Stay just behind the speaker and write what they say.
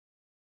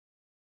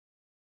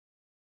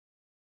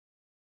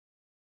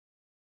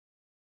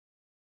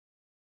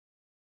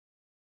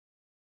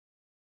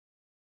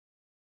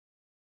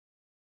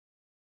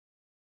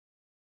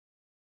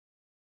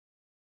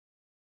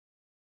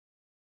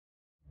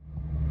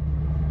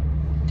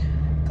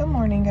Good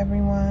morning,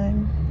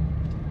 everyone.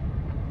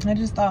 I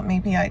just thought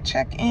maybe I'd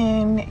check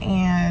in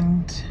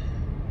and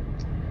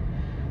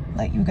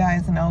let you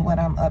guys know what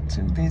I'm up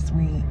to this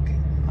week.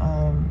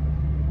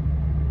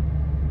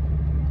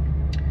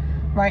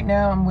 Right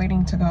now, I'm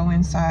waiting to go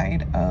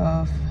inside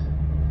of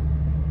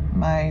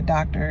my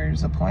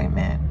doctor's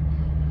appointment.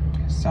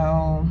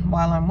 So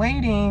while I'm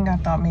waiting, I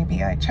thought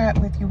maybe I'd chat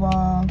with you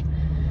all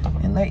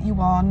and let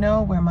you all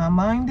know where my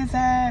mind is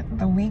at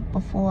the week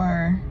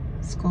before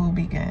school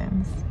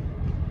begins.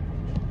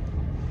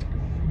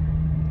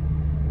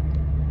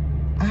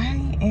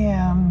 I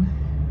am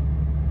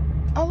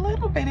a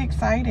little bit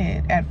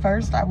excited. At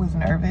first, I was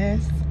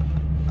nervous,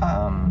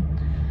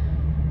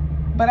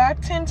 but I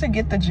tend to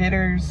get the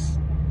jitters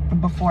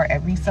before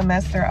every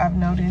semester, I've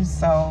noticed,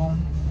 so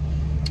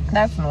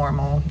that's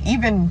normal.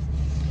 Even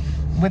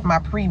with my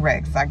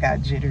prereqs, I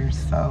got jitters,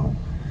 so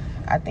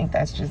I think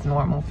that's just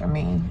normal for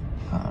me.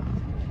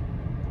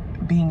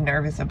 Being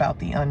nervous about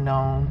the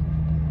unknown,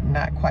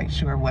 not quite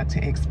sure what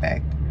to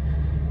expect,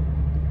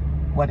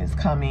 what is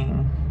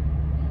coming.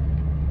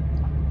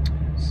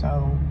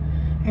 So,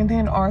 and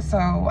then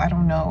also, I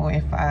don't know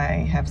if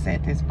I have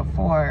said this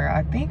before,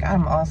 I think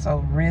I'm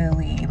also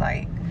really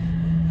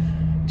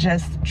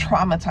just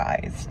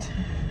traumatized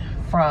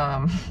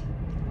from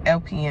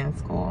LPN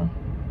school.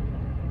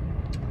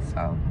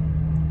 So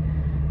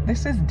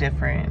this is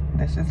different.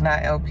 This is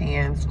not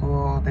LPN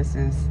school. This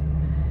is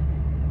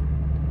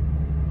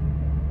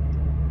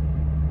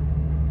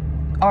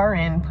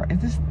RN.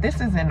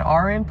 This is an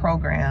RN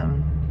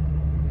program,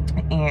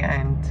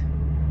 and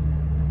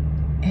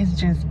it's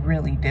just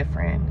really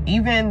different.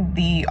 Even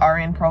the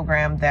RN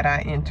program that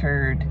I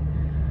entered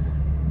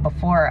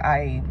before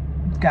I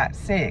got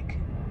sick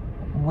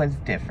was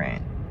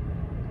different.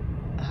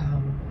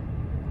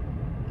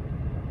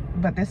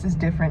 But this is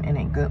different in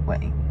a good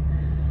way.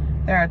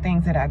 There are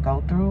things that I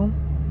go through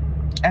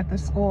at the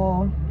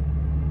school,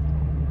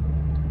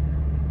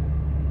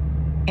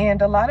 and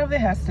a lot of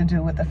it has to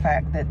do with the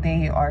fact that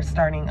they are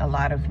starting a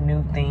lot of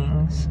new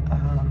things.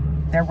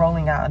 They're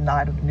rolling out a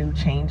lot of new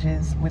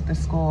changes with the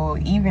school,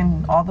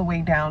 even all the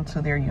way down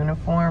to their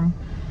uniform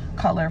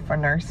color for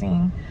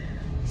nursing.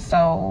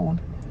 So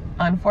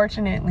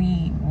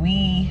unfortunately,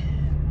 we,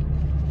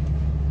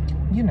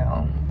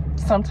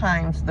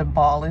 sometimes the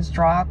ball is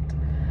dropped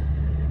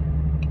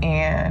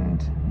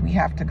and we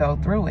have to go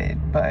through it.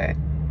 But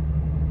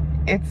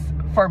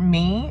for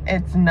me,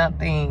 it's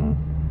nothing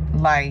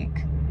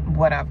like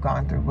what I've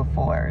gone through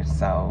before.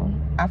 So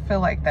I feel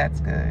like that's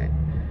good.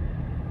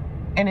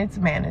 And it's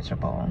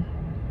manageable.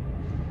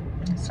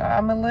 So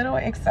I'm a little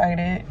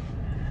excited.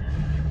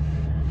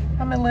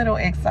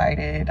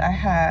 I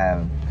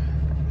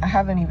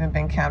haven't even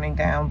been counting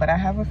down, but I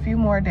have a few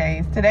more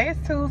days. Today is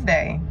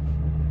Tuesday.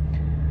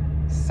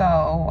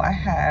 So I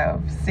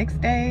have 6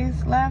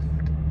 days left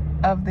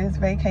of this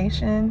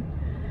vacation.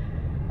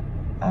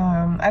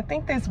 I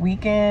think this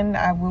weekend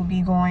I will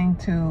be going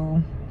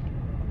to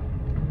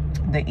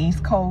the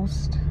East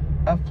Coast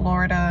of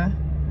Florida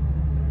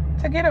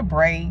to get a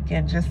break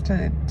and just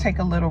to take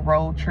a little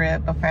road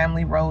trip, a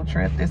family road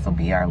trip. This will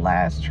be our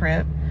last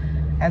trip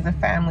as a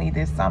family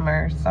this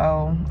summer.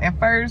 So at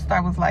first I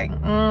was like,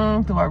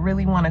 do I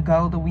really want to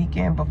go the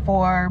weekend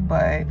before?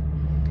 But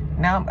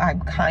now I'm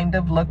kind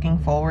of looking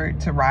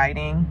forward to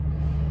riding.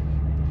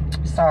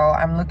 So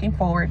I'm looking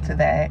forward to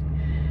that.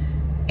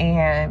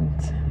 And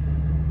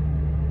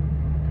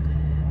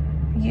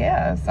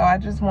yeah, so I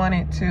just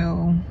wanted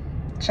to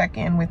check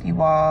in with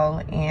you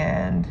all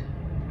and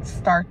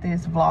start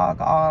this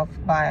vlog off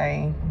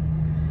by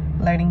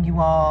letting you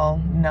all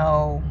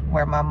know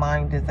where my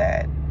mind is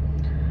at.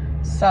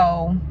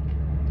 So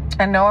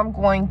I know I'm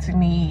going to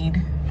need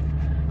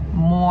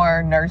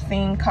more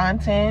nursing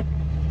content.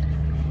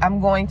 I'm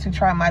going to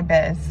try my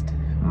best,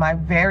 my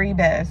very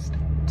best,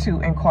 to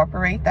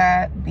incorporate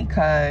that,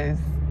 because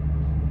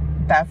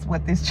that's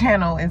what this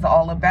channel is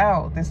all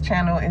about. This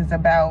channel is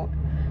about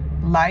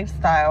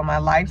lifestyle, my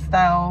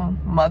lifestyle,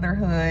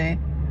 motherhood,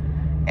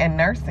 and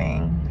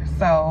nursing.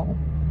 So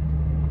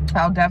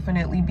I'll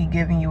definitely be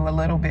giving you a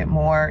little bit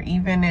more,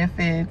 even if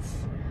it's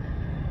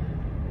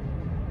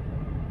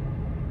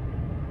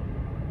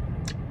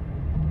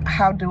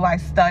how do I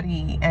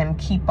study and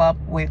keep up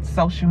with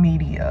social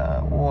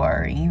media,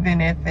 or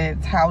even if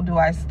it's how do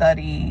I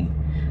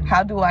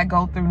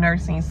go through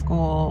nursing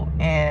school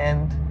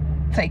and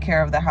take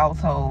care of the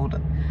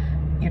household,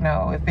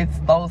 if it's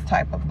those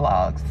type of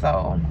vlogs.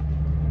 So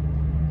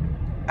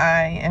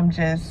I am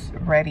just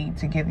ready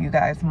to give you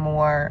guys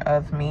more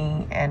of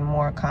me and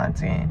more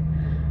content.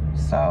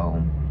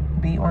 So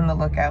be on the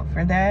lookout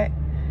for that.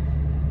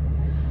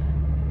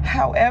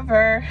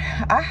 However,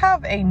 I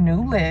have a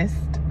new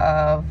list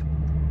of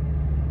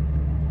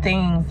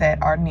things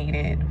that are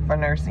needed for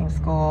nursing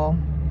school.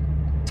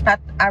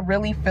 I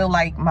really feel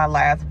like my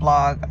last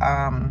vlog,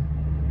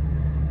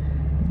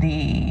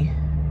 the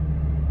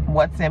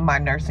what's in my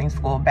nursing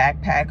school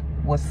backpack,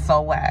 was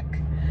so whack.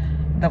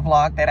 The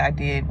vlog that I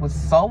did was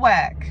so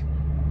whack.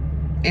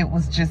 It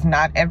was just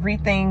not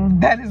everything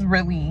that is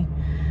really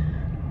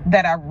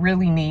that I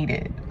really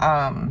needed.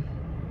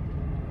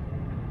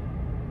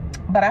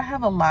 But I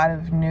have a lot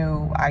of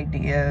new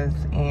ideas,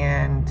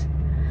 and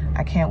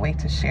I can't wait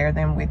to share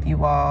them with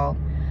you all.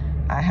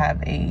 I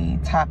have a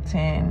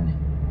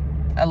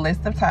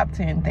list of top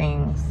 10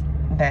 things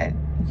that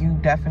you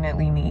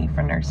definitely need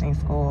for nursing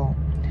school.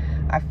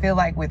 I feel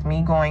like with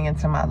me going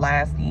into my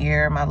last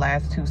year, my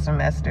last 2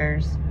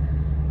 semesters,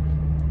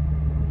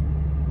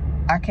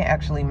 I can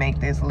actually make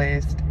this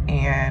list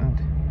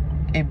and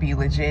it be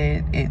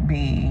legit. It'd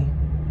be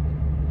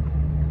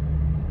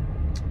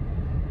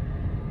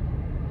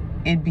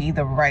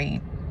the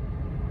right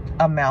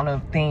amount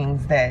of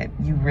things that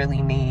you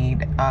really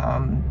need.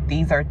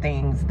 These are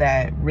things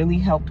that really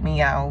helped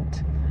me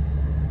out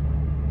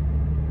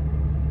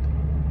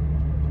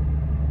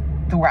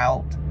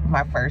throughout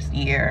my first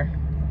year,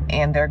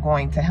 and they're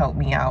going to help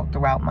me out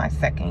throughout my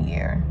second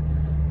year.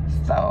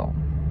 So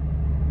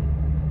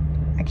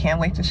I can't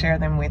wait to share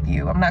them with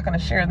you. I'm not going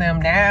to share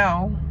them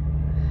now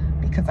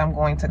because I'm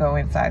going to go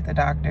inside the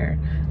doctor.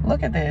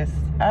 Look at this.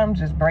 I'm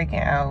just breaking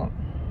out.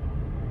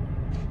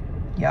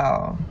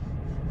 Y'all,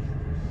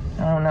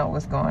 I don't know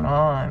what's going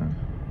on.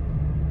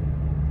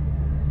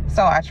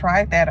 So I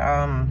tried that,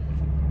 I'm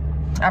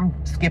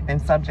skipping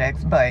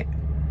subjects, but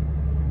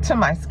to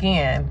my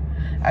skin,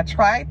 I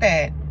tried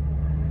that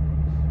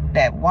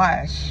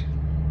wash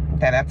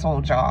that I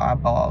told y'all I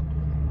bought.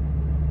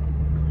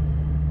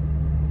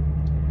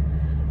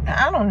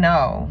 I don't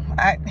know.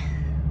 I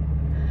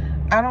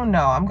don't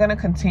know. I'm gonna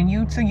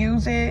continue to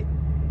use it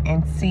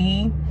and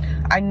see.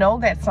 I know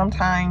that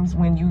sometimes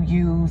when you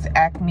use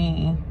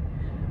acne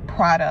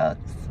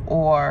products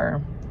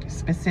or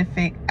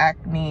specific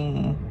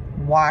acne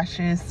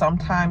washes,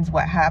 sometimes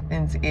what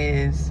happens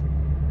is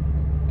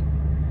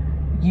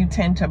you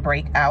tend to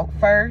break out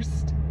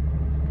first,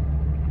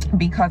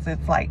 because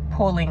it's like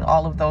pulling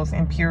all of those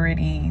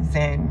impurities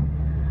and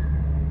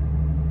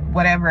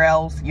whatever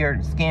else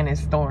your skin is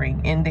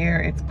storing in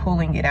there. It's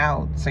pulling it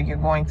out, so you're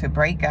going to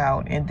break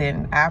out, and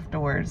then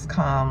afterwards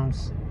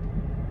comes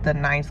the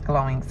nice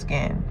glowing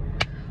skin.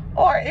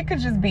 Or it could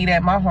just be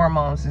that my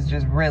hormones is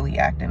just really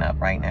acting up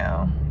right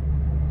now.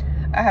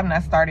 I have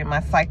not started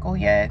my cycle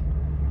yet,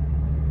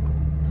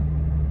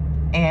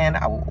 and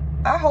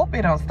I hope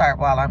it don't start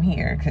while I'm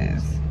here,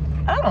 because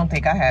I don't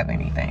think I have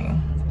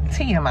anything.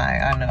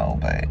 TMI, I know,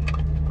 but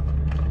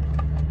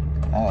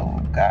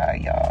oh God,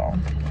 y'all,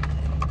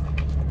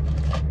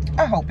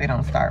 I hope it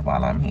don't start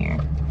while I'm here.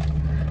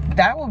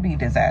 That would be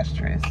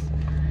disastrous.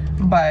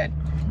 But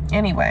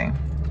anyway,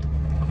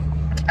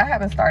 I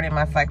haven't started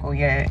my cycle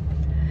yet,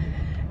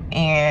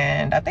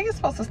 and I think it's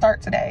supposed to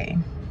start today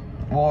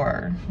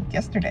or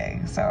yesterday,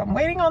 so I'm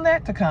waiting on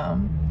that to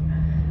come.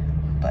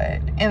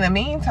 But in the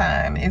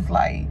meantime, it's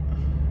like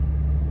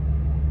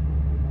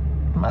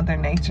Mother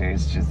Nature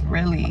is just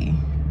really,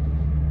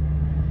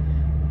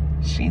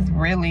 she's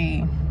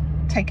really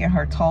taking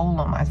her toll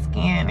on my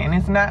skin. And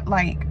it's not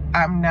like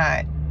I'm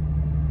not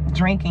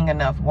drinking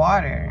enough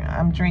water.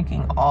 I'm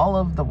drinking all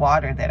of the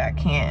water that I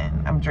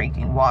can. I'm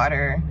drinking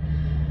water.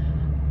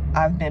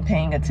 I've been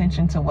paying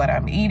attention to what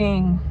I'm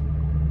eating.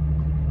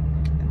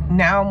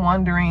 Now I'm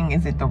wondering,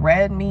 is it the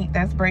red meat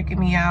that's breaking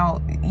me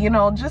out? You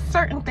know, just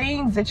certain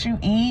things that you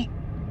eat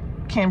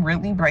can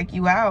really break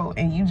you out,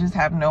 and you just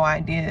have no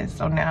idea.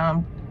 So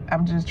now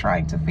I'm just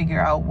trying to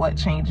figure out what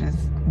changes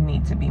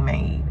need to be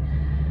made.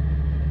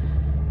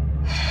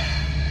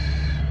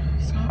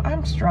 So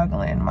I'm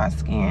struggling. My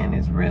skin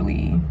is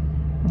really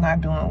not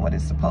doing what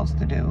it's supposed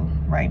to do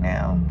right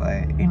now.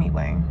 But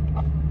anyway,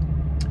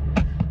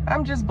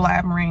 I'm just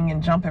blabbering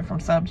and jumping from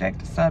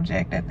subject to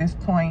subject at this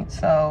point.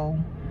 So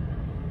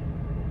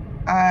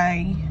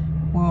I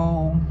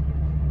will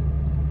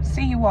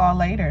see you all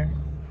later.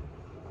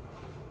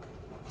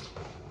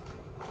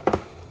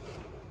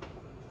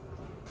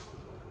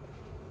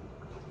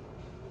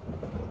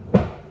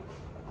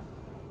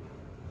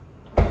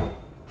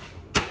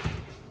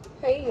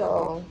 Hey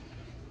y'all,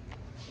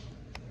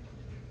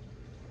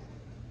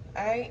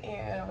 I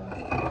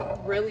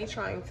am really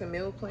trying to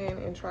meal plan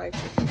and try to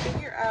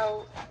figure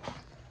out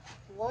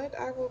what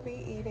I will be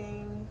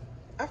eating.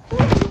 I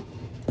feel,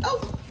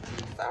 oh,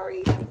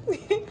 sorry.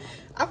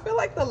 I feel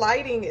like the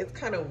lighting is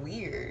kind of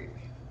weird.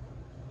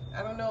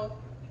 I don't know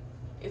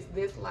if it's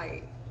this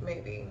light,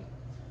 maybe.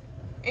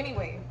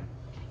 Anyway,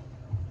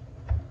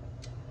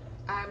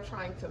 I'm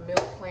trying to meal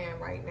plan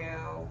right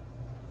now.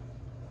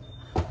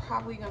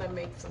 Probably gonna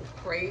make some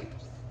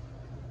crepes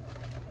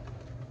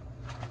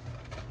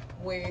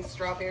with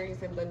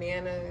strawberries and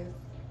bananas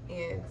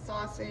and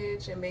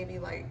sausage and maybe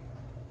like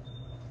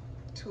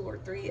 2 or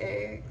 3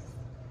 eggs.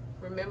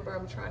 Remember,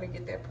 I'm trying to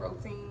get that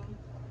protein.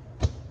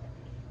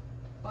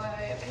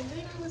 And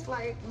then I was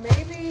like,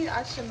 maybe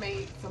I should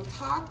make some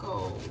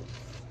tacos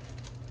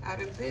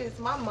out of this.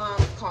 My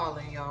mom's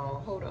calling,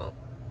 y'all. Hold on.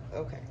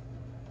 Okay.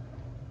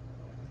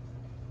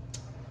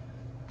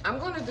 I'm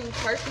gonna do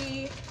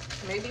turkey,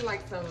 maybe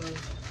like some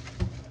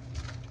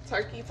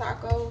turkey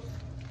tacos.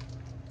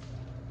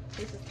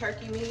 This is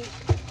turkey meat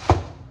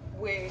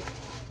with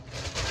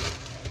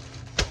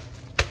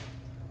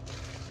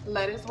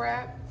lettuce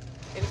wrap.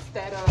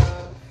 instead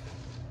of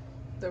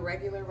the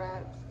regular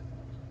wraps.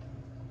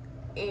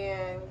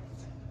 And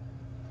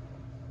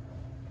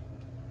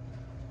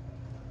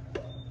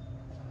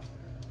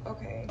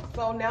okay,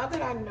 so now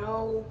that I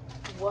know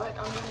what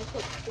I'm gonna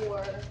cook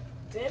for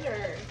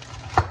dinner,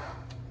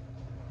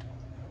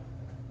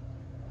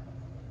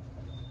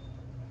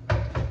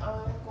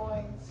 I'm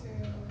going to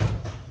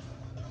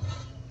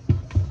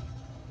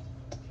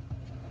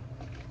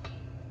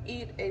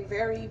eat a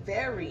very,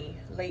 very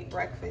late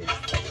breakfast.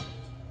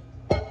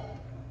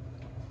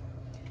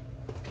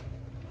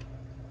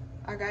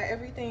 I got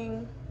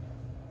everything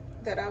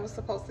that I was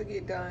supposed to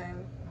get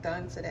done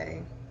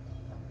today.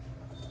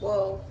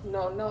 Well,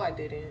 no, I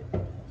didn't.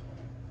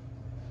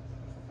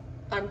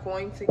 I'm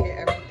going to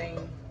get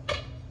everything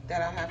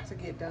that I have to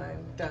get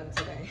done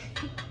today.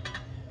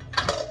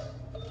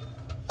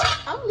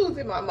 I'm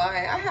losing my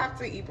mind. I have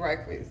to eat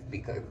breakfast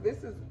because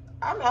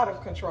I'm out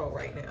of control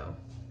right now.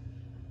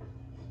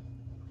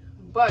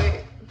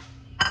 But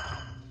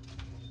I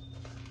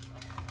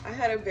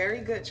had a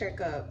very good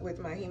checkup with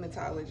my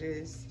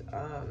hematologist.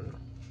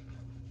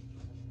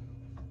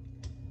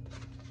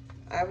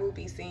 I will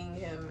be seeing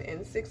him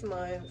in 6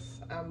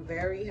 months. I'm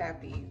very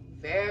happy.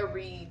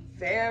 Very,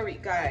 very,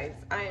 guys,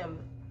 I am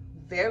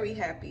very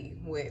happy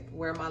with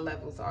where my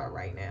levels are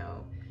right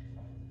now.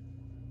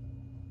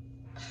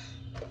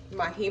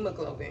 My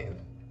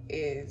hemoglobin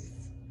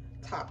is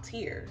top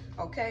tier,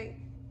 okay?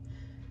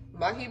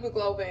 My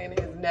hemoglobin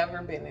has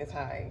never been this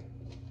high,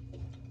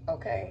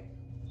 okay?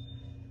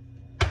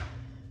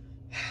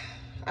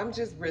 I'm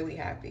just really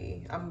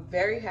happy. I'm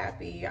very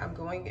happy. I'm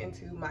going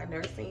into my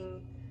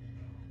nursing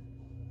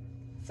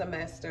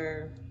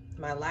semester,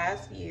 my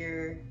last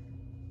year,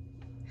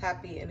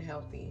 happy and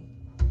healthy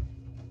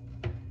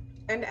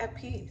and at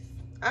peace.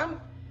 I'm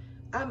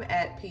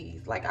at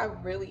peace. Like, I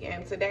really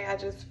am. Today I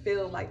just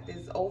feel like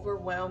this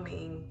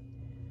overwhelming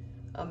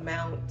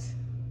amount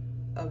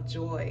of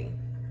joy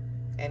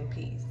and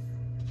peace.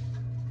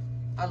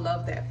 I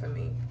love that for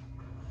me.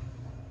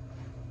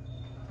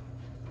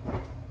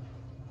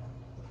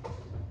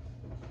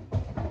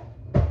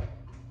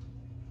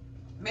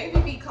 Maybe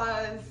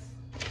because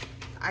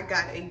I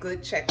got a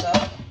good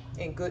checkup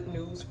and good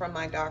news from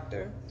my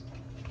doctor.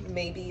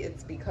 Maybe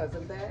it's because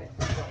of that.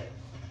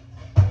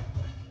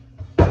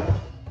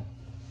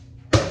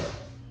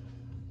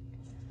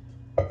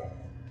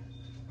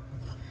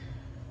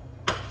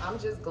 I'm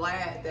just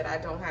glad that I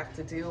don't have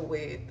to deal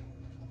with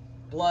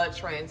blood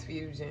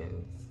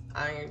transfusions,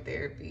 iron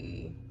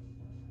therapy,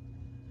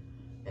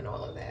 and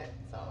all of that.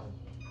 So,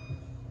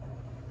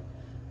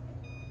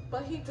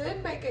 but he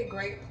did make a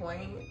great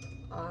point.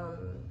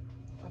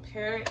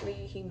 Apparently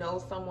he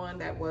knows someone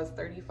that was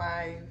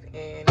 35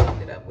 and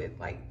ended up with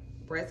like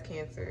breast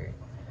cancer.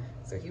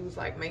 So he was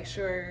like, make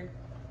sure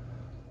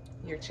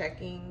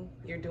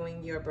you're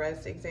doing your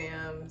breast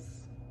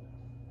exams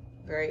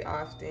very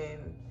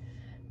often.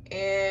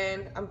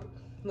 And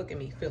look at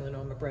me feeling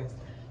on my breast.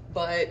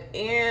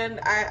 And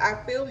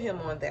I feel him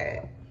on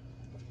that.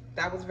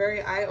 That was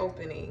very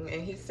eye-opening.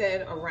 And he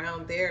said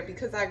around there,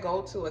 because I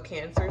go to a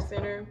cancer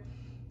center,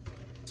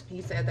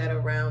 he said that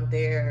around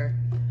there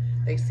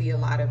they see a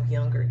lot of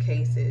younger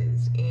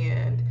cases.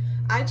 And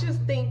I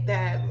just think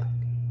that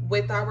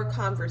with our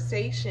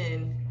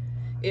conversation,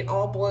 it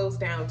all boils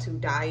down to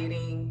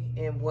dieting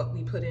and what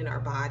we put in our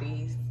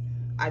bodies.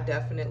 I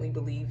definitely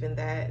believe in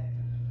that.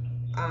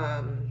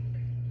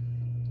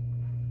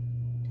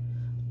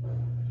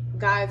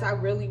 Guys, I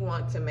really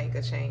want to make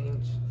a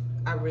change.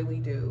 I really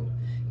do.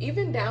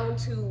 Even down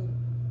to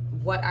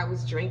what I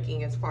was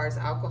drinking as far as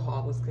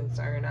alcohol was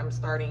concerned. I'm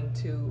starting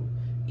to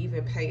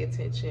even pay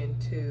attention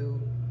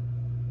to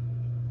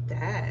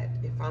that.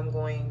 If I'm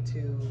going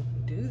to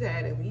do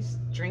that, at least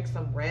drink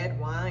some red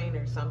wine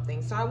or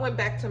something. So I went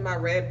back to my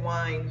red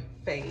wine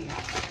phase.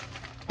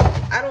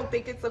 I don't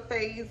think it's a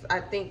phase.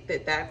 I think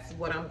that that's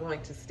what I'm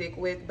going to stick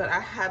with. But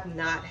I have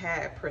not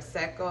had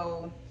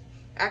Prosecco.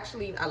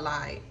 Actually, I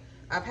lied.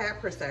 I've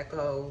had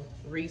Prosecco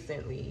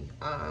recently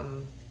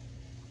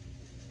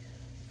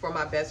for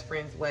my best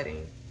friend's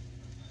wedding.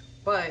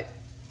 But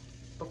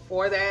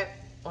before that,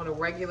 on a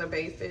regular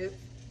basis,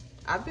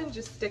 I've been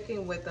just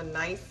sticking with a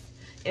nice,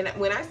 and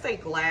when I say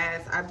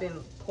glass, I've been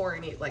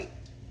pouring it like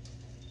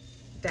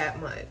that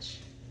much.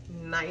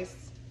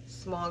 Nice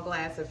small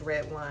glass of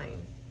red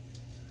wine.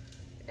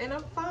 And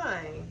I'm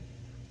fine.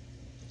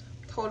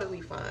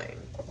 Totally fine.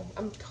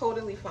 I'm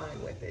totally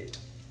fine with it.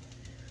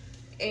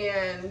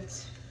 And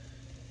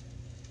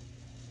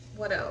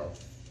what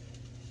else?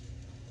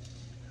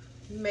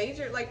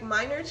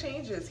 Minor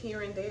changes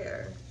here and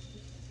there,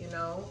 you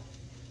know?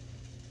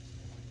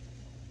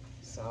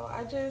 So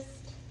I just,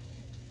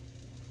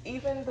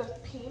 even the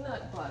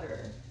peanut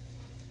butter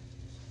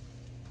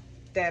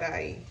that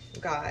I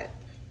got,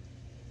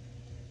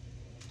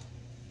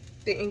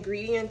 the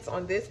ingredients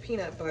on this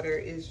peanut butter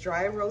is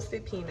dry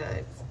roasted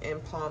peanuts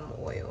and palm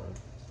oil.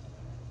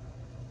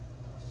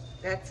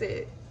 That's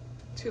it.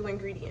 2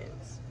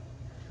 ingredients.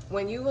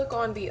 When you look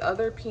on the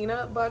other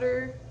peanut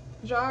butter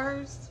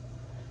jars,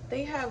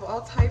 they have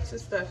all types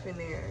of stuff in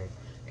there.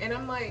 And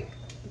I'm like,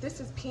 this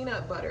is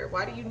peanut butter.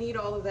 Why do you need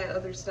all of that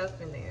other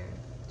stuff in there?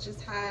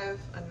 Just have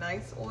a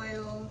nice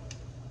oil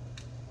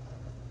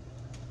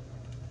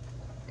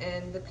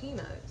and the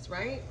peanuts,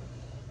 right?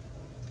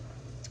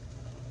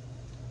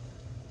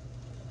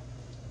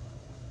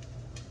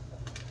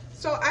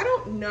 So I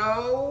don't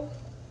know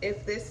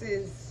if this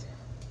is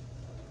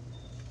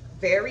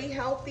very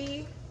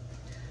healthy,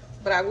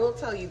 but I will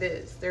tell you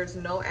this, there's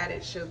no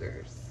added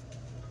sugars.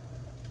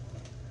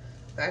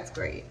 That's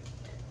great.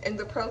 And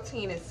the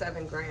protein is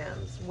 7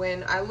 grams.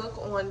 When I look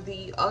on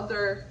the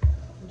other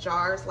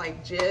jars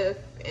like Jif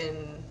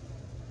and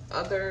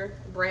other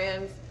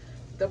brands,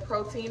 the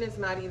protein is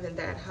not even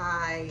that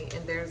high,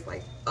 and there's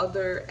like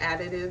other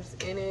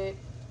additives in it,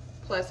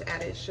 plus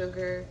added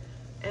sugar.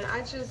 And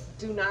I just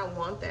do not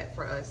want that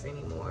for us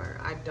anymore.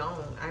 I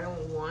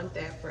don't want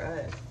that for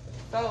us.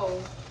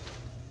 So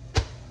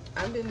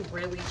I've been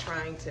really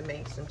trying to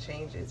make some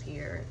changes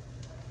here.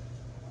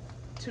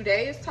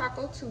 Today is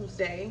Taco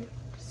Tuesday,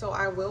 so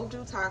I will do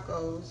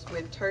tacos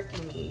with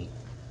turkey meat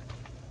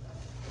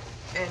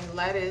and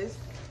lettuce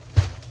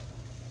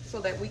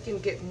so that we can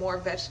get more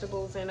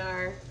vegetables in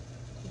our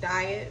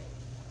diet.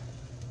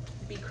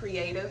 Be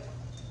creative.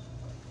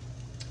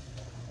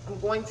 I'm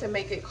going to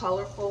make it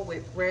colorful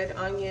with red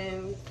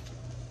onions,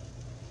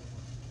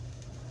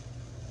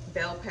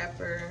 bell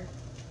pepper,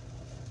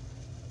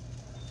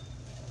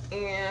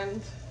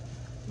 and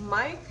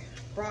Mike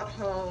brought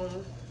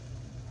home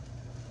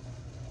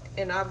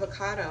an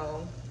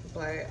avocado,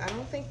 but I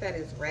don't think that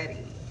is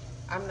ready.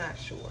 I'm not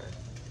sure.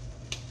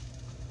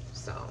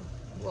 So,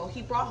 well,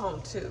 he brought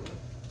home 2.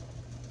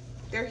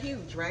 They're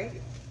huge, right?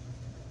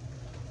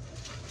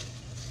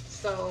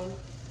 So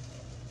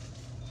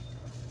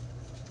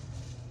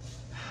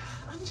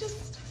I'm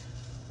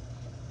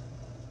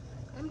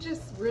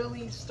just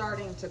really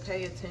starting to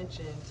pay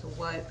attention to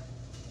what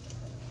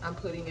I'm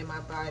putting in my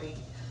body.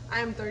 I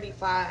am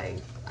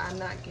 35. I'm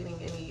not getting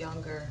any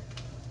younger.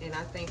 And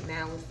I think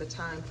now is the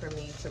time for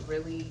me to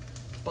really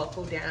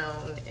buckle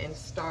down and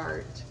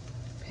start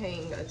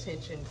paying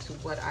attention to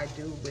what I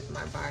do with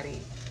my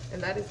body.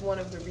 And that is one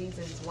of the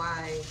reasons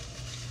why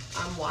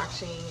I'm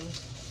watching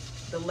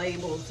the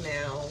labels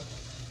now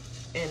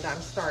and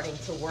I'm starting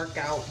to work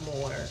out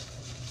more.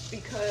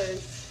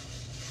 Because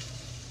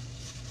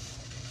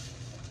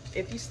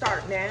if you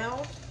start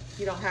now,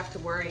 you don't have to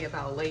worry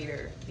about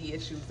later, the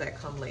issues that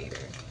come later,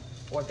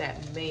 or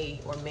that may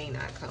or may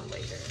not come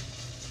later.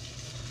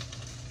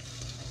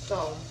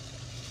 So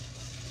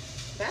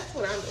that's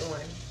what I'm on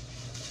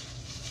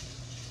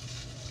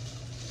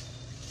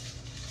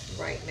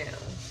right now.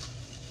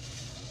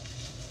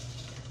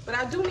 But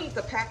I do need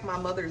to pack my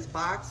mother's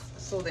box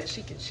so that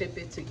she can ship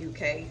it to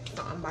UK.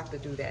 So I'm about to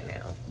do that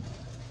now.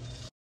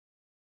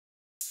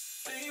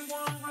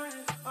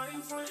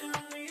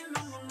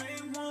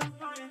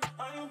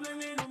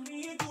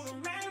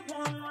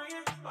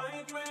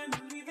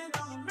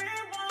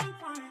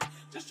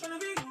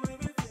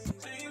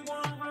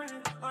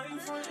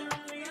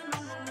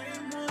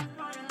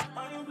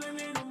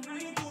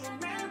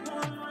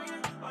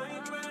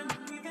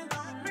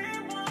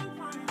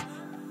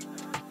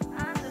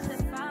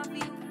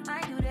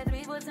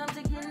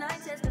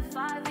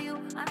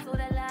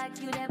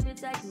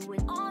 I do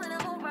it all and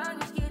I'm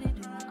around, you scared to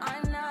do.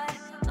 I'm not,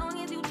 long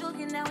as you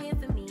joking out here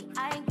for me,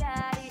 I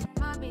got it.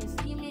 I've been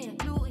scheming,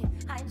 looting,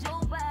 hide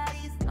your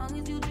bodies. Long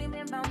as you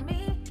dreaming about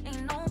me,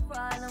 ain't no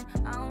problem.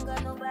 I don't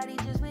got nobody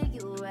just with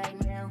you right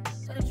now.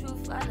 Tell the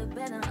truth, I look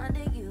better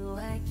under you.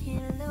 I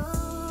can't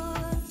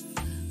lose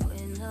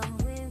when I'm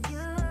with you.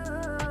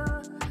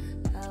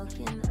 How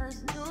can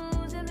us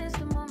lose and miss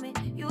the moment?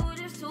 You're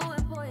just too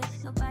important.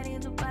 Nobody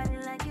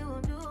like you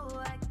do.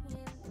 I can't.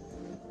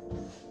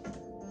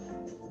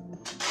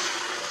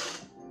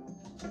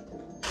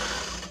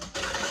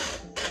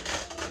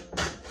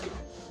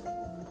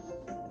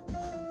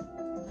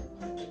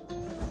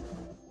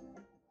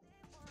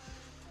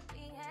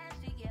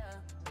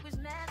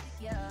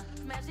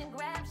 Smashing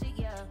grabs,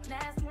 yeah.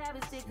 Nasty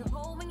habits, take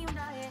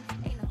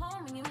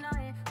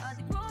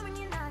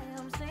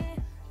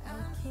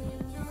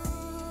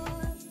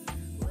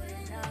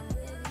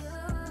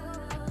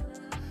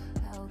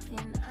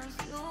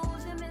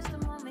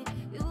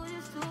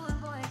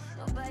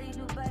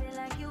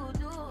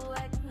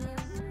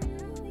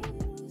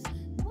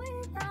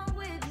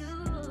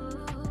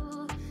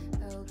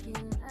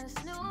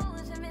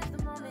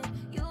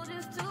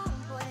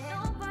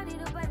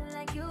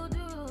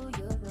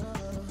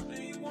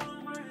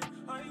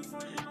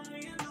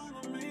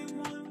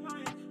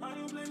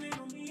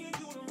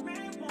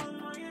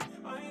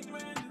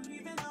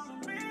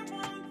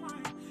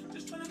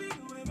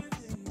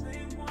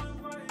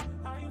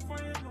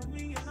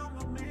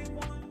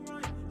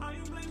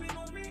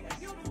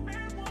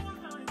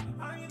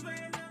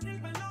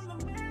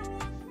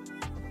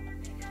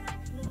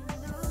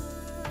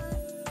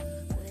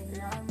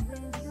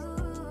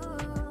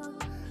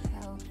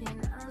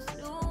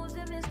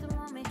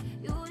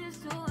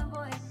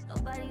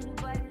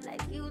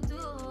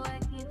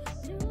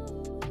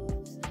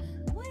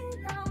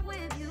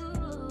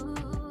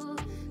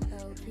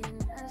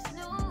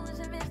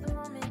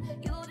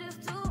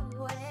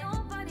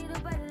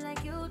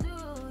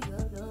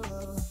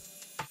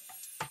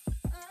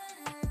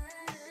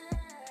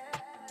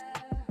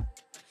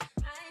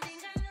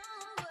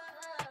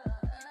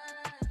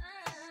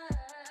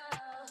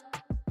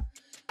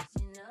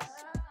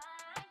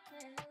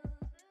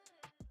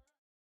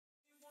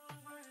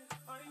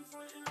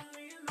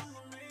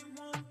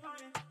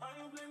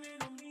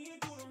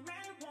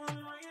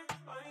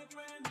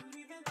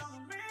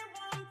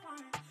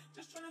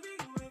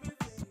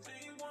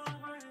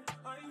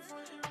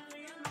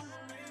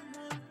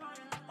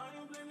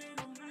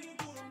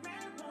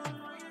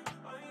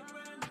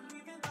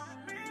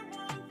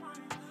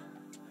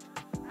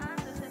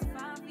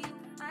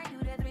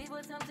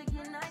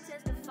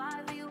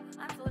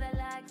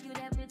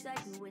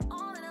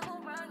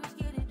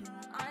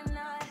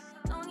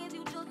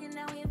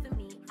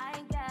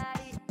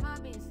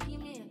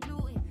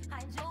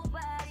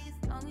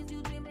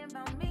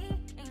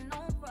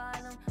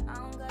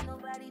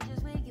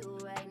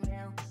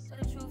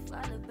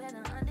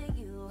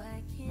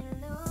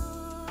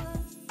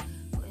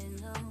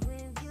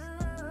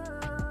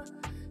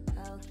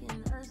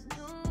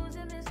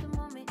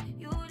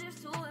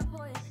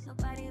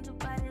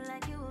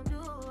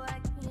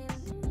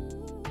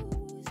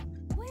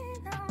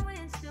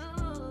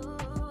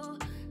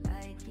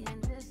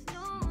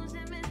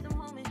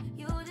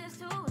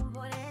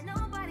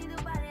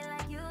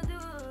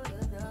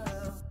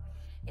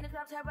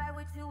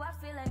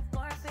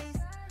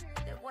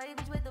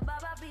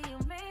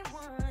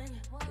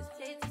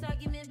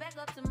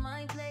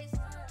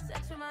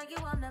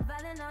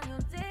Falling on you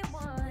day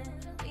one.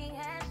 We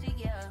had shit,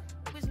 yeah.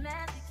 It was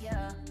magic,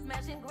 yeah.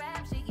 Smash and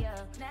grab shit,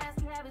 yeah.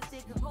 Nasty habits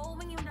take a hold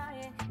when you're not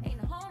in.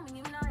 Ain't a home when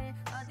you're not in.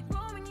 Hard to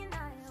grow when you're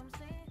not in. I'm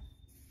saying.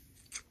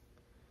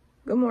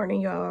 Good morning,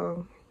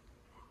 y'all.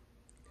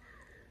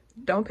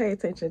 Don't pay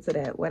attention to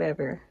that,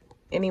 whatever.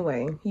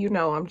 Anyway, you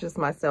know I'm just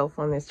myself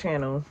on this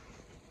channel.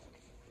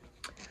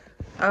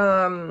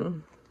 I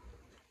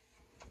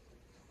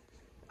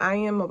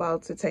am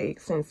about to take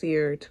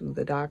Sincere to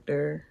the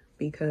doctor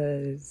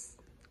because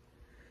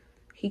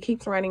he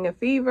keeps running a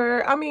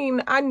fever. I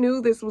mean, I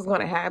knew this was going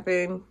to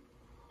happen.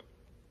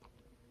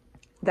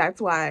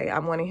 That's why I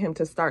wanted him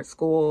to start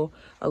school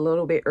a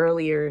little bit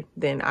earlier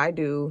than I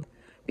do,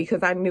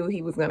 because I knew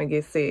he was going to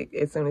get sick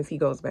as soon as he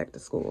goes back to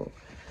school.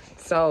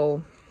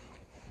 So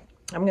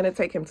I'm going to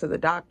take him to the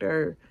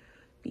doctor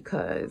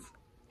because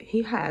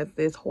he has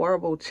this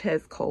horrible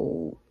chest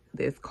cold,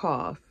 this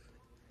cough.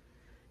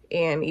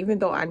 And even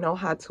though I know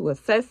how to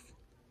assess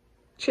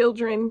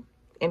children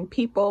and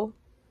people,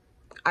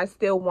 I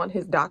still want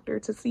his doctor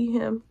to see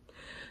him.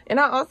 And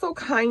I also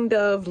kind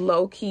of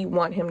low-key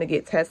want him to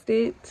get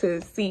tested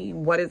to see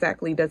what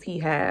exactly does he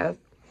have.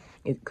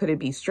 Could it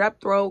be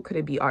strep throat? Could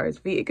it be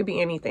RSV? It could be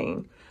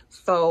anything.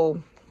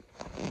 So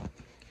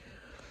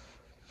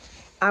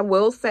I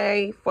will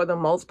say, for the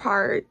most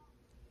part,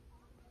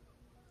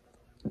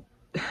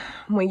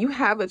 when you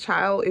have a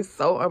child, it's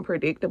so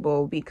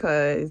unpredictable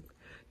because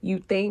you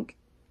think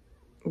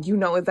you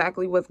know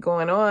exactly what's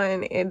going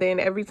on, and then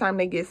every time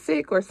they get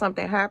sick or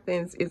something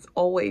happens, it's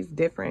always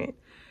different.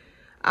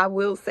 I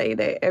will say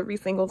that every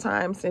single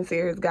time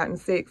Sincere has gotten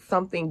sick,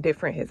 something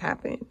different has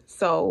happened.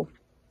 So,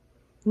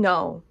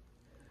 no,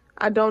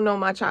 I don't know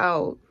my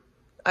child.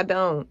 I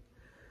don't.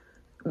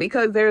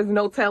 Because there's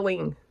no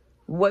telling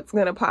what's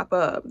going to pop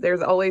up.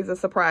 There's always a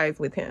surprise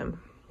with him.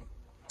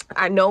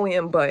 I know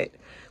him, but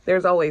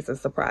there's always a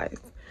surprise.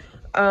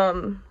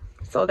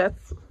 So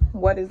that's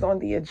what is on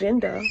the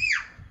agenda.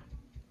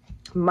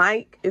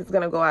 Mike is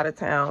going to go out of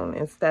town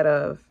instead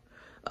of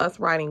us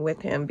riding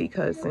with him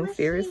because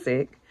Sincere is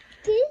sick.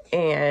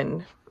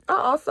 And I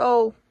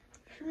also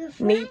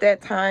need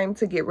that time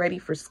to get ready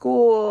for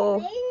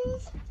school.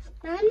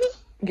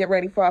 Get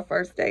ready for our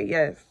first day,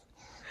 yes.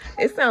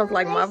 It sounds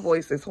like my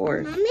voice is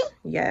hoarse.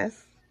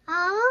 Yes.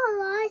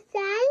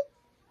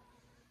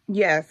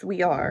 Yes,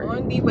 we are.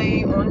 On the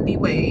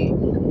way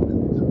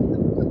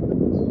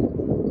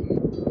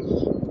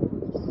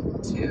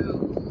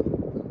to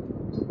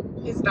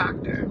his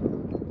doctor.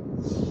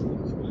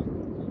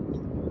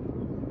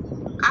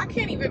 I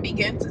can't even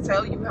begin to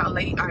tell you how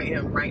late I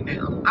am right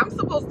now. I'm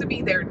supposed to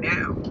be there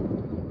now.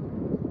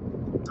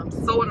 I'm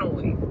so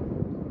annoyed.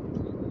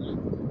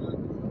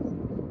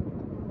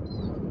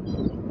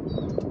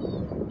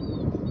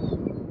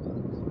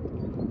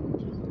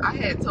 I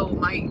had told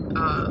Mike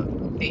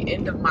the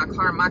end of my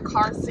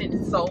car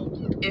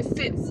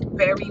sits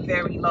very,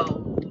 very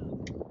low.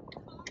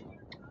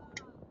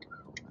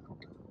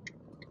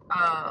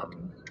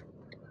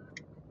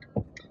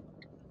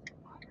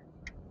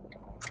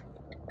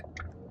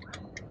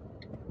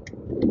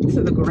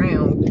 To the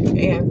ground,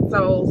 and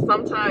so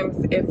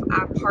sometimes if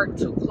I park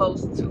too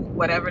close to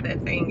whatever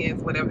that thing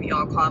is, whatever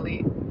y'all call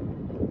it,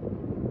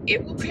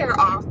 it will tear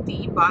off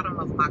the bottom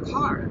of my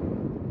car.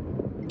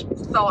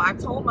 So I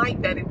told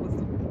Mike that it was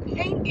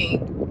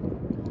hanging,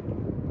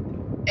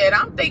 and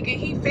I'm thinking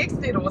he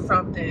fixed it or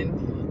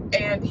something,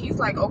 and he's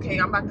like, okay,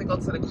 I'm about to go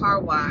to the car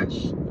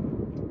wash,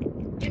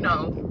 you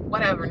know,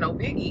 whatever, no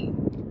biggie.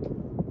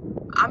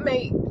 I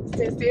made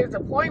Sincere's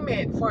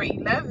appointment for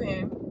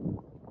 11.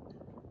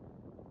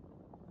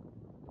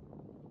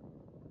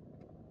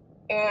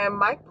 And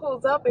Mike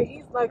pulls up and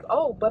he's like,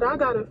 oh, but I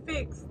gotta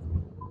fix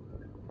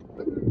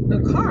the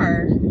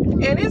car.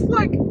 And it's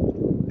like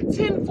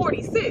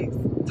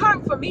 10:46.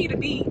 Time for me to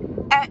be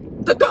at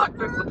the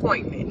doctor's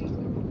appointment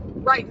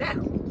right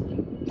now.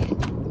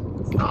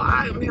 So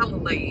I am hella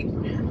late.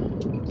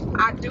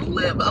 I do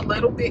live a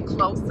little bit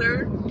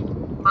closer.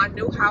 My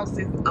new house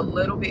is a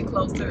little bit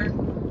closer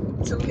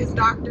to his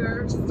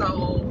doctor.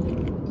 So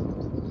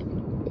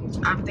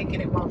I'm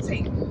thinking it won't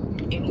take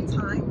any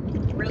time,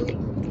 really.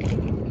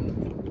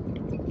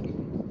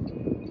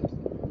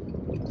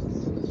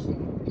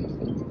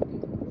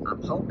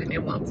 I'm hoping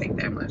it won't take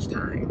that much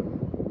time.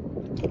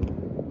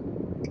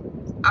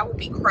 I would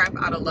be crap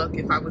out of luck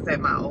if I was at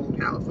my old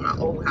house. My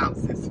old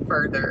house is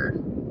further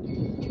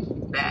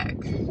back,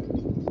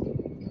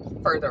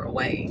 further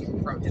away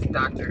from his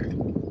doctor's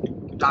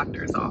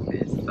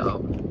office.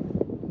 So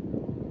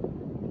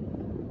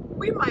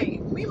we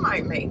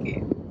might make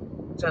it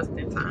just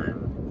in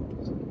time.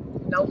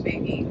 No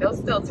biggie. They'll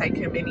still take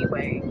him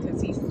anyway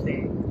because he's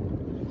sick.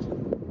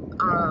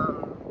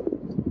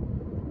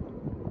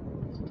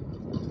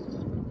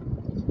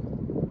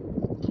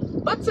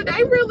 But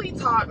today really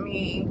taught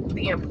me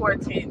the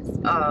importance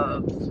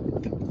of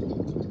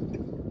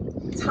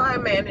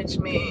time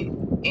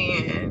management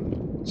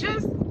and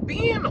just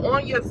being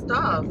on your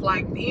stuff,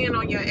 like being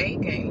on your A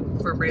game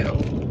for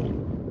real,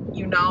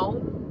 you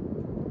know,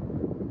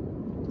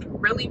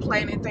 really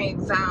planning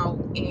things out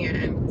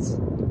and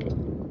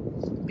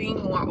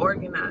being more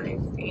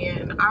organized,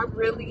 and I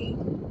really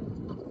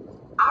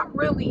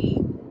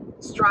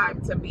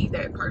strive to be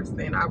that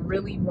person. I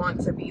really want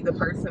to be the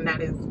person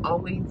that is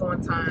always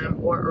on time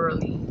or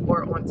early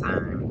or on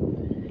time.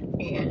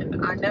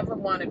 And I never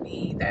want to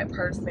be that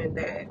person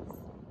that's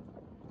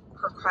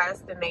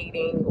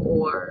procrastinating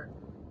or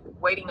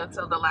waiting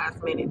until the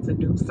last minute to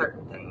do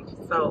certain things.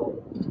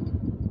 So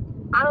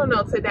I don't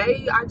know,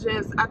 today I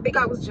think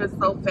I was just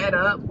so fed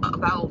up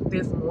about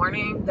this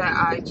morning that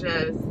I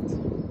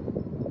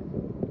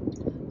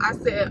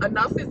said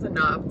enough is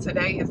enough.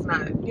 Today is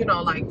not, you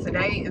know, like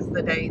today is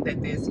the day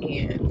that this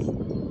ends.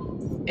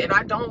 And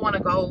I don't want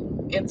to go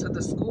into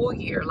the school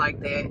year like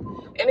that.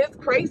 And it's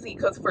crazy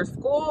because for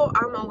school,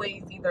 I'm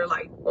always either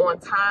like on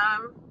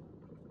time,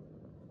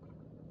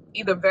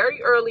 either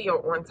very early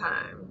or on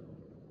time,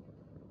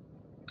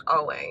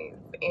 always.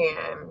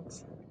 And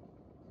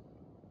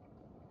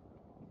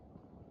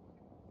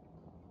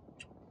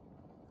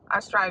I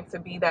strive to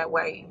be that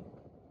way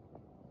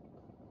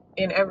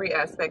in every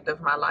aspect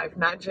of my life,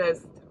 not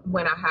just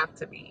when I have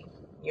to be,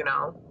 you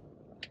know.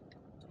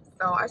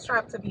 So I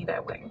strive to be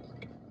that way.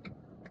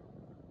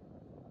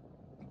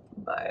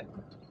 But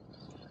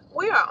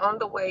we are on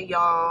the way,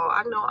 y'all.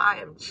 I know I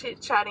am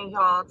chit-chatting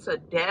y'all to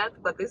death,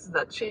 but this is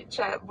a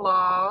chit-chat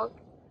vlog,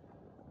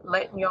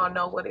 letting y'all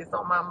know what is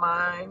on my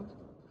mind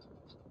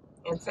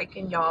and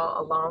taking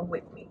y'all along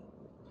with me.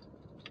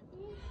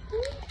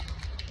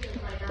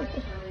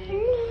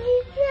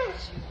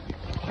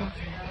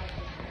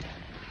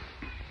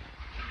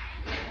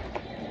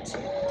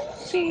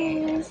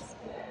 Cheers.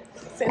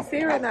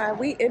 Sincere and I,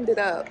 we ended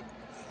up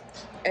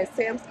at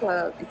Sam's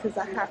Club because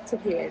I have to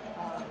get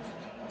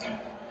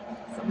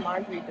some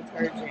laundry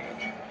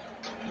detergent.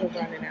 We're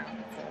running out.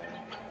 So.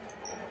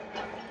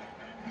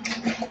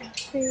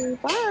 Okay,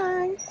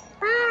 bye.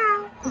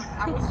 Bye.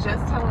 I was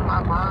just telling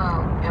my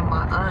mom and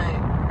my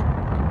aunt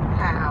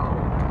how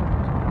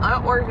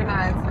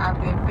unorganized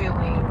I've been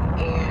feeling,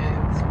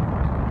 and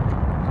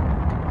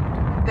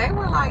they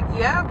were like,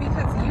 yeah,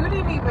 because you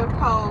didn't even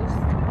post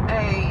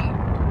a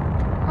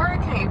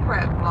hurricane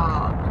prep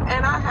vlog.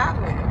 And I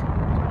haven't,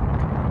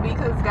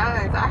 because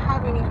guys, I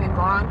haven't even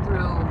gone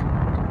through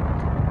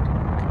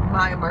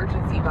my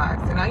emergency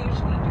box, and I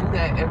usually do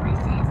that every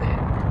season,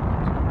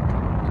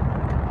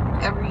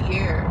 every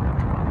year,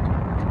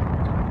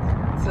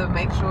 to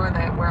make sure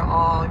that we're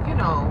all, you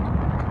know,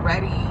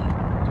 ready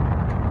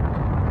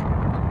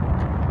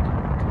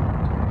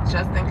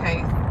just in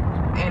case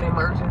an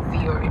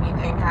emergency or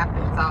anything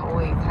happens. I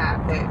always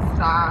have that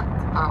stocked.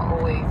 I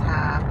always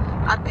have.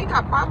 I think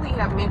I probably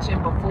have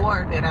mentioned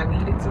before that I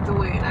needed to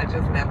do it and I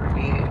just never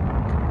did.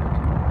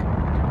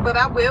 But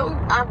I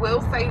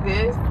will say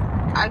this.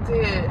 I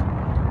did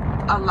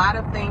a lot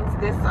of things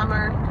this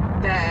summer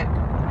that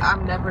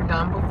I've never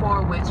done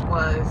before, which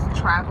was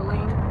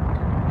traveling.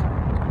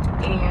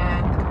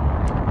 And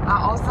I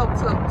also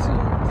took 2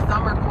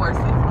 summer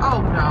courses.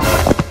 Oh no.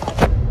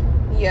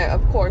 Yeah,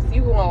 of course,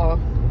 you all,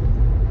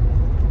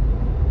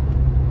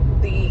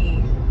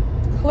 the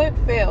clip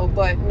failed,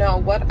 but no,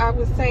 what I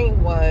was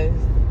saying was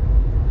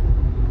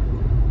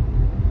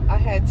I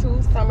had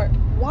 2 summer,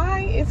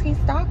 why is he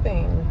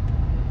stopping?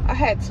 I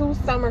had 2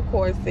 summer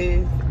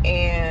courses,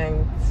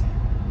 and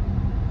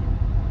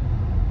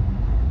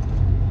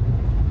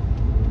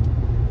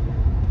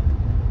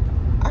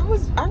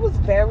I was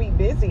very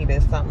busy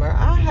this summer.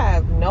 I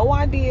have no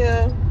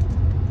idea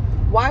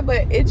why,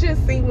 but it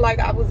just seemed like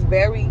I was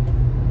very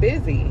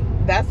busy.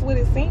 That's what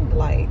it seemed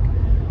like.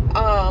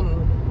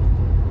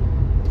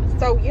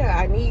 So yeah,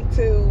 I need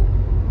to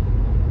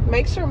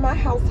make sure my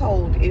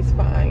household is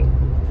fine.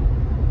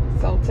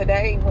 So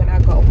today when I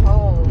go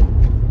home,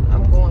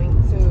 I'm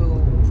going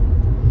to,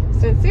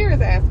 Sincere is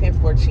asking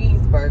for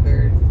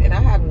cheeseburgers, and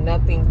I have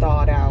nothing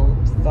thawed out,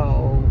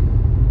 so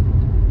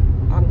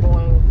I'm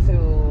going to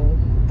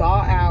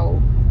thaw out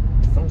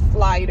some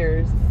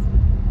sliders,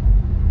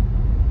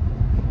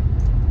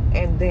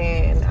 and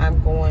then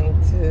I'm going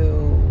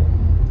to,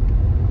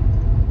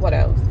 what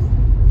else?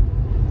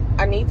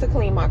 I need to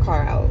clean my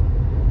car out.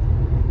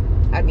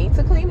 I need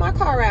to clean my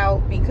car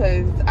out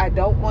because I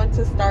don't want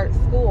to start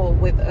school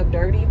with a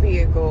dirty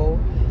vehicle.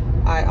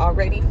 I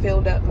already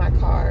filled up my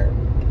car.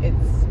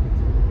 It's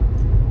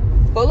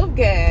full of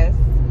gas.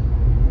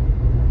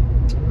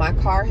 My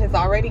car has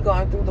already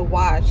gone through the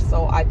wash,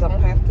 so I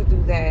don't have to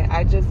do that.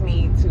 I just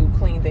need to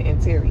clean the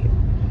interior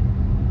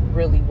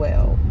really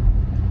well.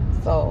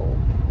 So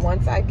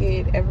once I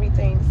get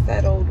everything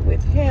settled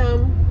with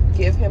him,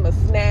 give him a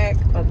snack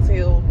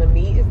until the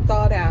meat is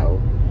thawed out,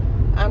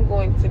 I'm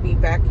going to be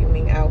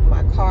vacuuming out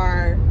my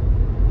car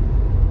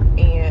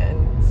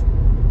and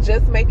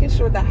just making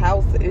sure the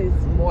house is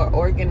more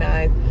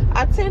organized.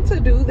 I tend to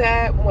do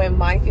that when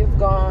Mike is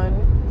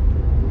gone.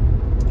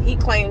 He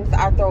claims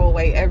I throw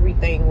away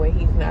everything when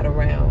he's not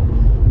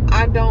around.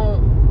 I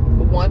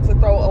don't want to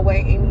throw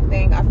away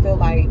anything. I feel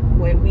like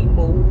when we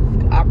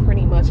moved, I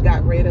pretty much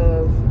got rid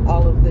of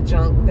all of the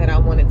junk that I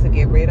wanted to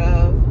get rid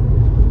of.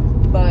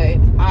 But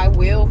I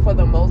will, for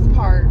the most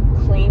part,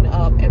 clean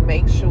up and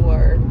make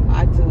sure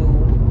I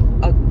do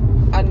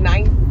a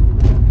nice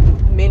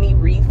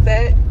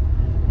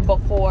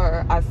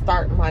before I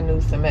start my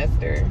new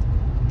semester.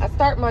 I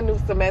start my new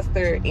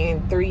semester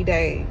in 3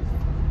 days.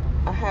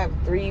 I have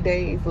 3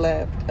 days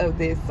left of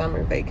this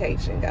summer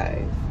vacation,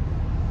 guys.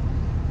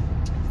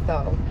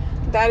 So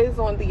that is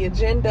on the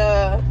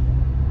agenda.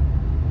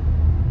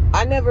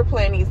 I never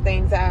plan these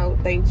things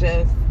out. They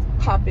just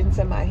pop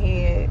into my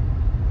head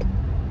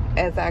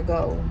as I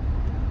go.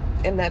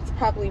 And that's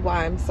probably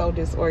why I'm so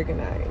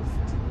disorganized.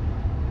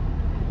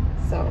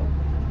 So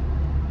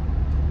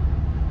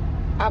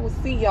I will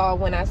see y'all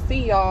when I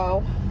see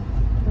y'all.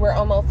 We're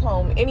almost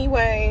home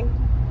anyway.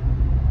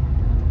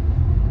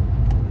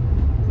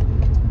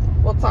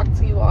 We'll talk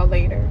to you all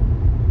later.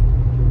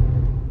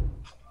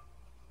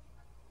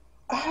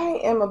 I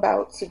am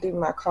about to do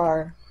my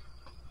car.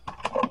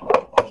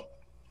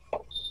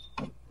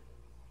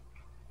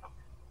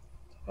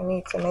 I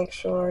need to make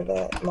sure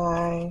that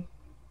my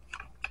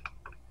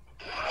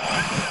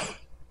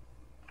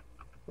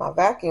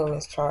vacuum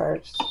is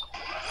charged.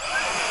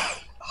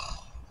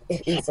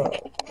 It isn't.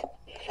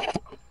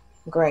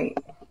 Great.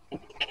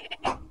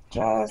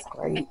 Just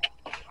great.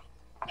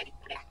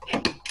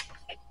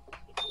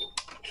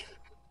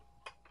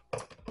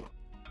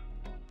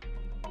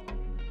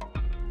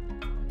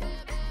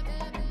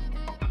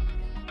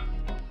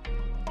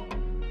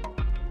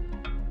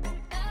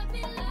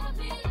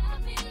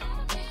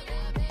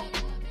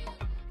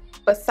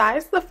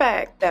 Besides the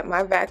fact that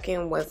my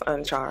vacuum was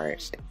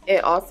uncharged,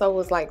 it also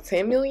was like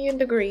 10 million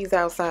degrees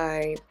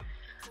outside.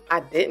 I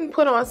didn't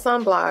put on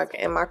sunblock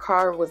and my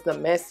car was the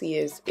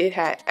messiest it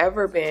had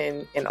ever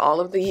been in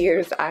all of the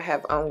years I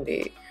have owned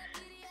it.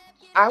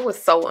 I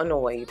was so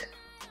annoyed.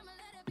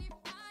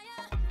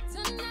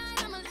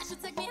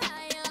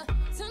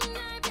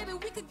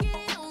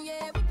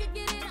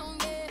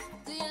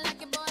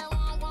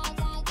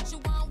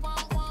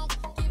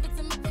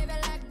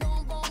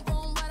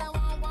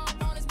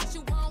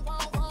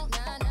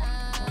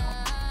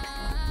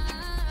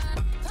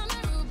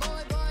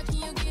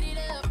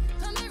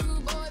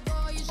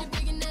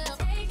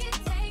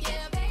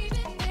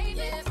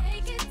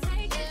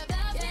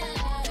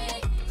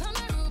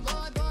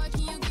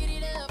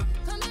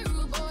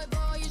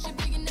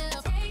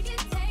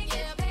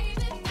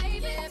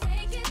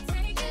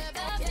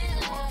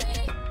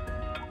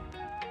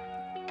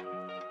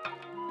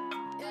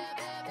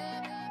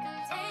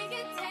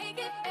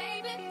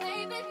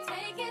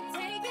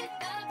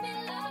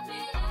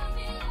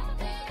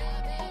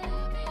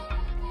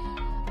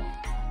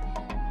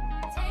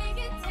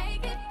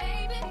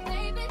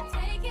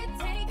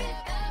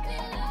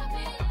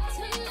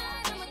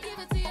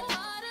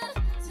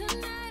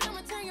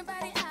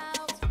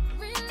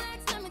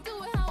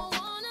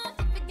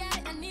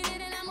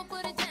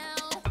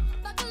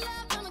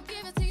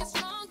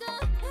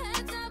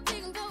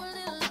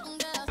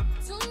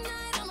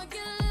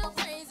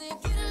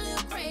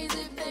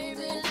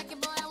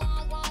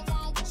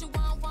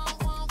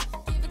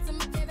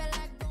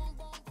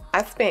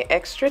 I spent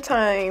extra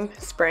time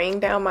spraying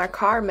down my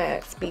car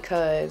mats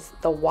because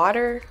the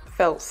water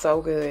felt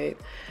so good.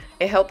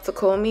 It helped to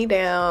cool me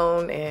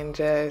down and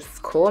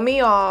just cool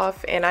me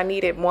off, and I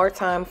needed more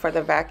time for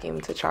the vacuum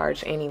to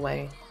charge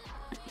anyway.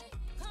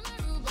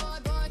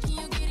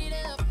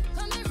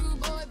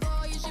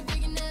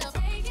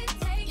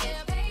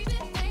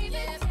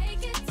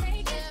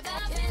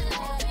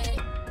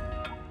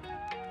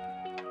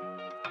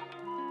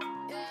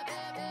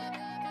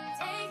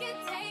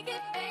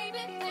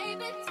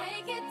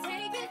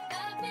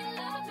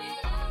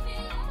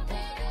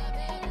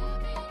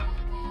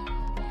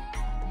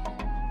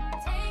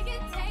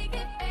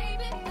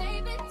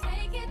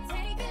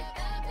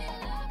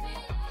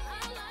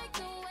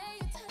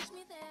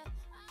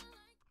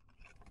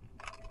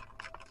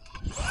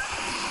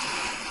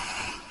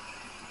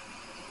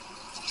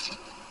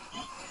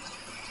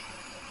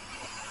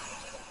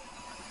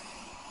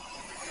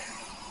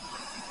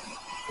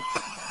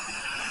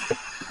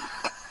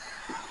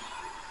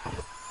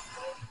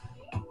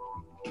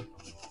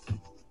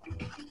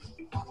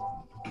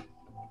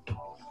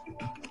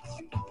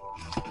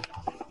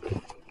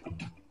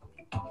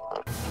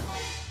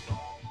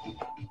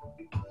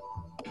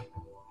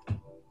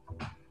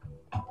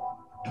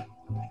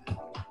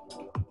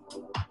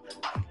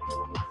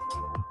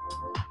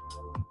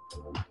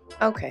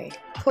 Okay,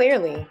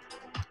 clearly,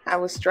 I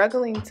was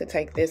struggling to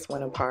take this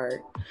one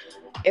apart.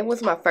 It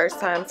was my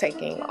first time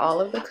taking all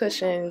of the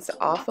cushions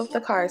off of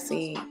the car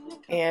seat,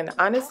 and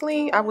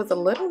honestly, I was a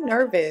little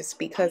nervous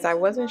because I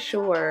wasn't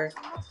sure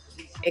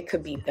it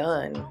could be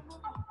done.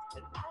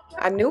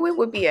 I knew it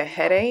would be a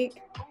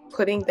headache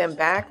putting them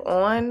back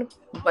on,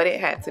 but it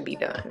had to be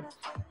done.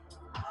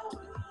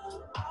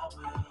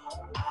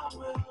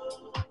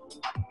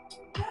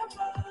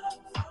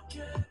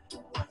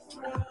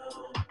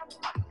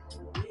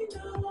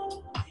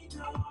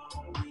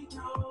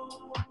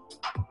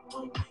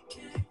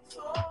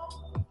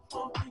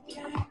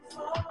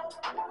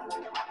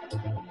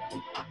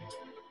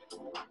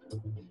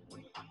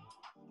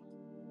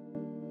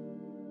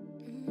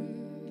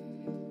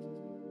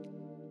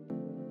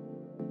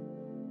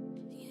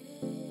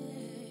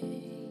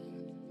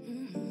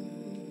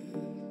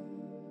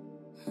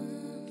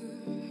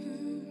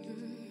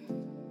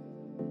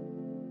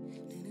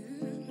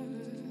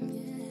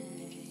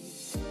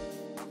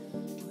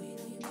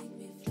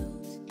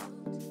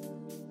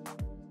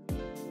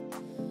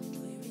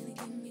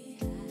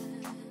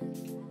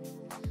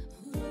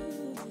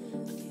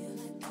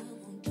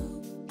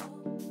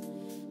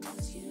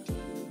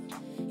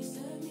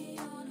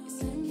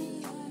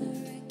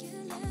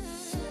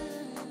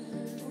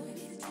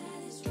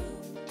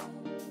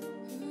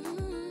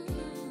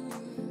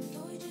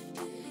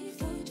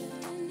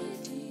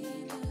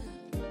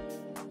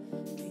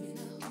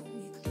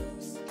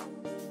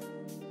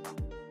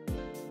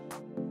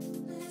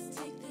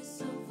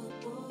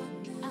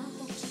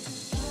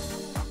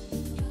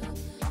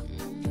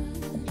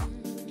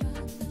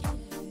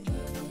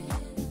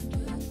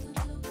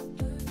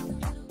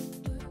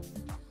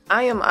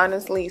 I am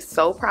honestly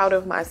so proud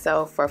of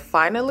myself for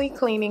finally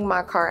cleaning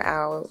my car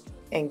out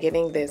and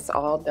getting this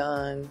all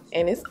done.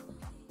 And it's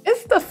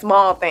the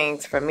small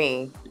things for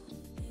me.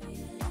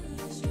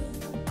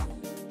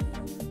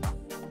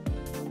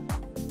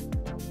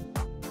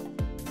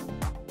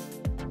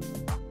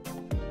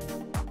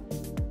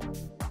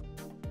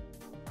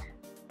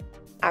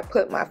 I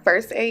put my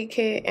first aid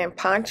kit and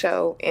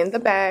poncho in the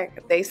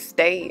back. They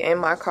stay in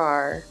my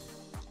car.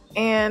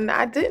 And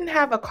I didn't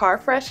have a car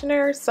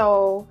freshener,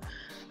 so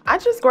I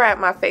just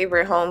grabbed my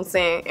favorite home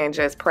scent and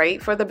just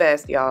prayed for the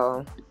best,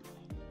 y'all.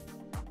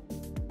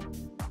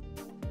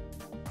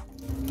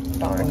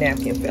 Darn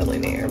napkin fell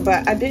in there.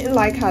 But I didn't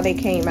like how they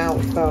came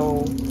out,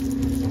 so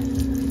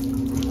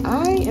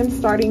I am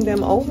starting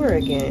them over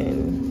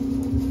again.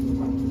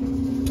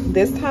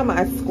 This time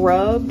I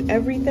scrubbed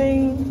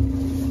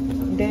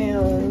everything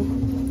down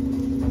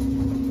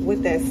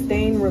with that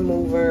stain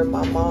remover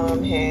my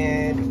mom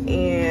had,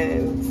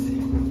 and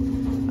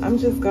I'm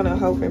just gonna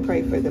hope and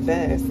pray for the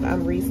best.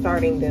 I'm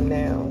restarting them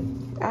now.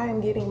 I am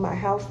getting my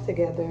house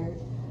together.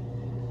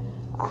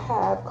 I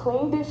have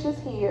clean dishes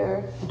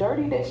here,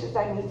 dirty dishes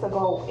that need to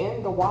go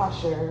in the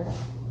washer,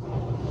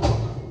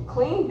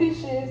 clean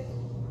dishes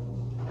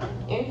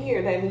in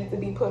here that need to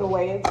be put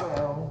away as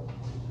well.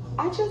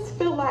 I just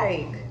feel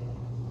like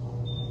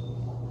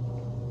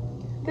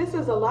this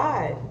is a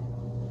lot.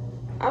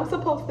 I'm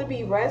supposed to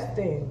be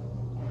resting,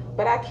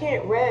 but I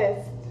can't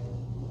rest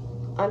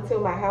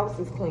until my house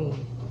is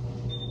clean,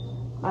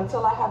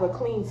 until I have a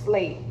clean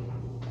slate.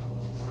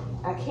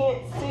 I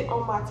can't sit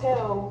on my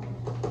tail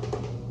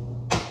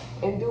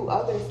and do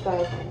other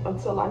stuff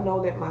until I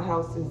know that my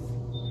house is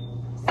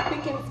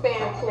spick and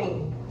span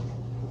clean.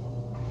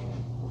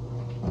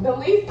 The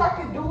least I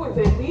can do is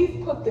at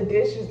least put the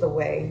dishes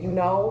away, you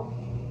know?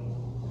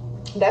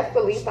 That's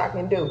the least I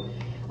can do.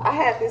 I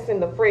have this in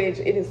the fridge.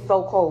 It is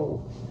so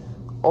cold.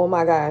 Oh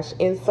my gosh,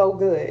 it's so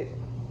good.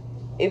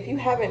 If you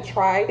haven't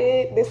tried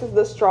it, this is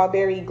the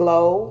Strawberry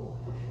Glow.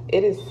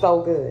 It is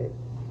so good.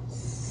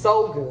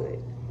 So good.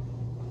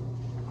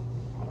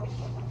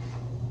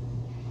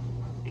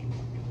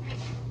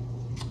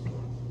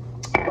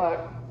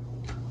 But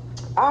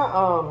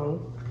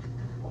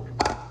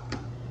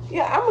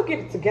yeah, I'm gonna get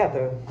it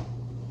together.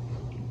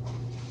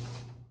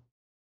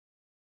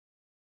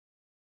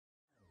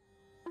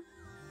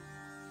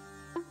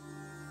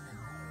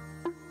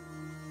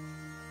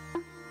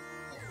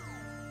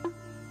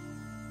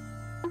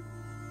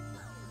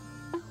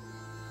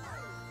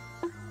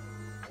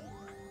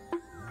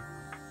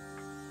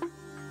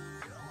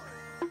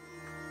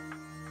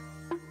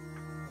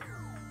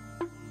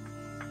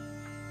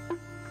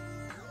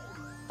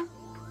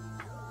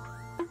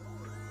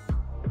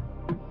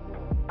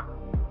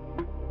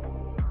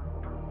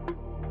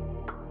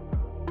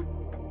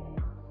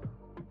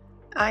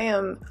 I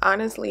am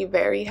honestly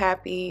very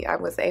happy I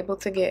was able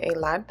to get a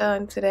lot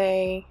done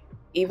today,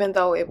 even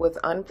though it was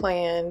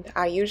unplanned.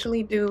 I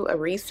usually do a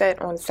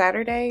reset on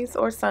Saturdays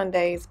or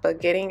Sundays,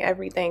 but getting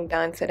everything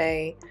done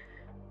today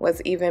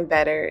was even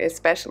better,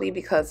 especially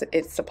because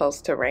it's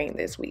supposed to rain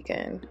this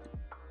weekend.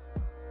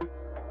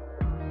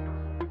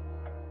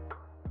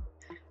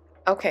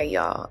 Okay,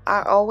 y'all,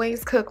 I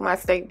always cook my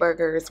steak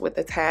burgers with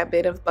a tad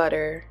bit of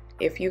butter.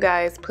 If you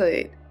guys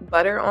put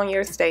butter on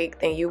your steak,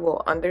 then you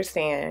will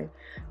understand.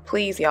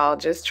 Please, y'all,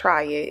 just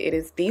try it. It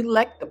is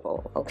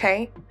delectable,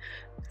 okay?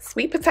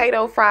 Sweet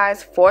potato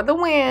fries for the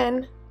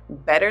win.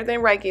 Better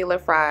than regular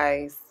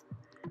fries.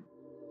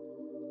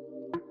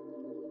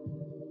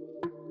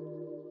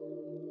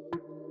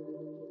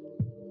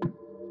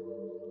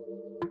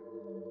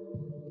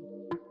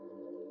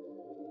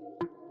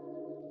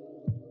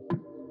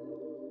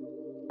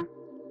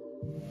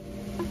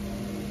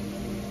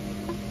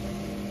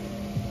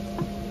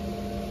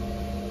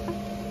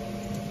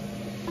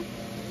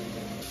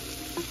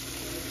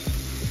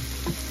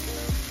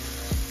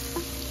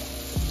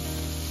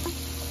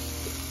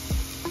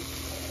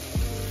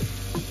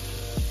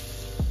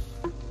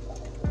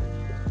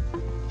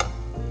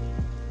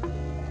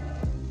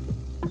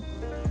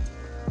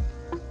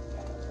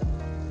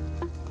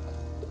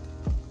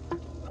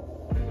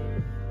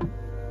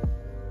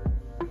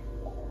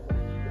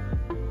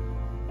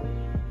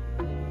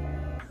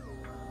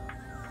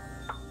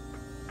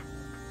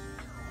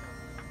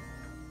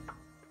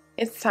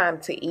 It's time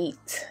to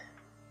eat.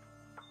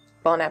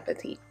 Bon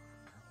appetit.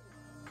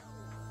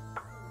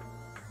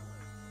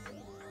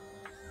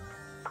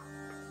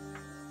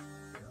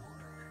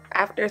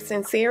 After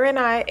Sincere and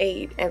I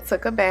ate and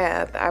took a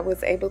bath, I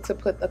was able to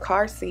put the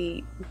car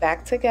seat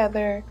back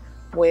together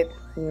with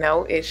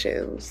no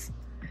issues.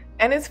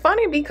 And it's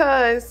funny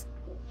because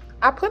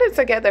I put it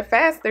together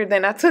faster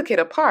than I took it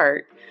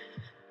apart.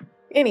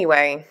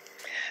 Anyway,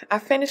 I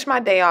finished my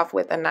day off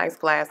with a nice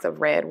glass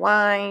of red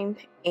wine,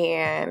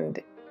 and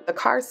the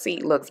car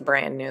seat looks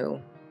brand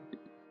new.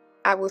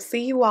 I will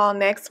see you all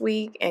next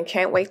week and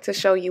can't wait to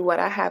show you what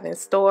I have in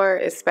store,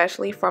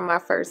 especially for my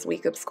first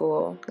week of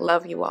school.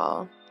 Love you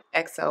all.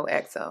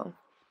 XOXO.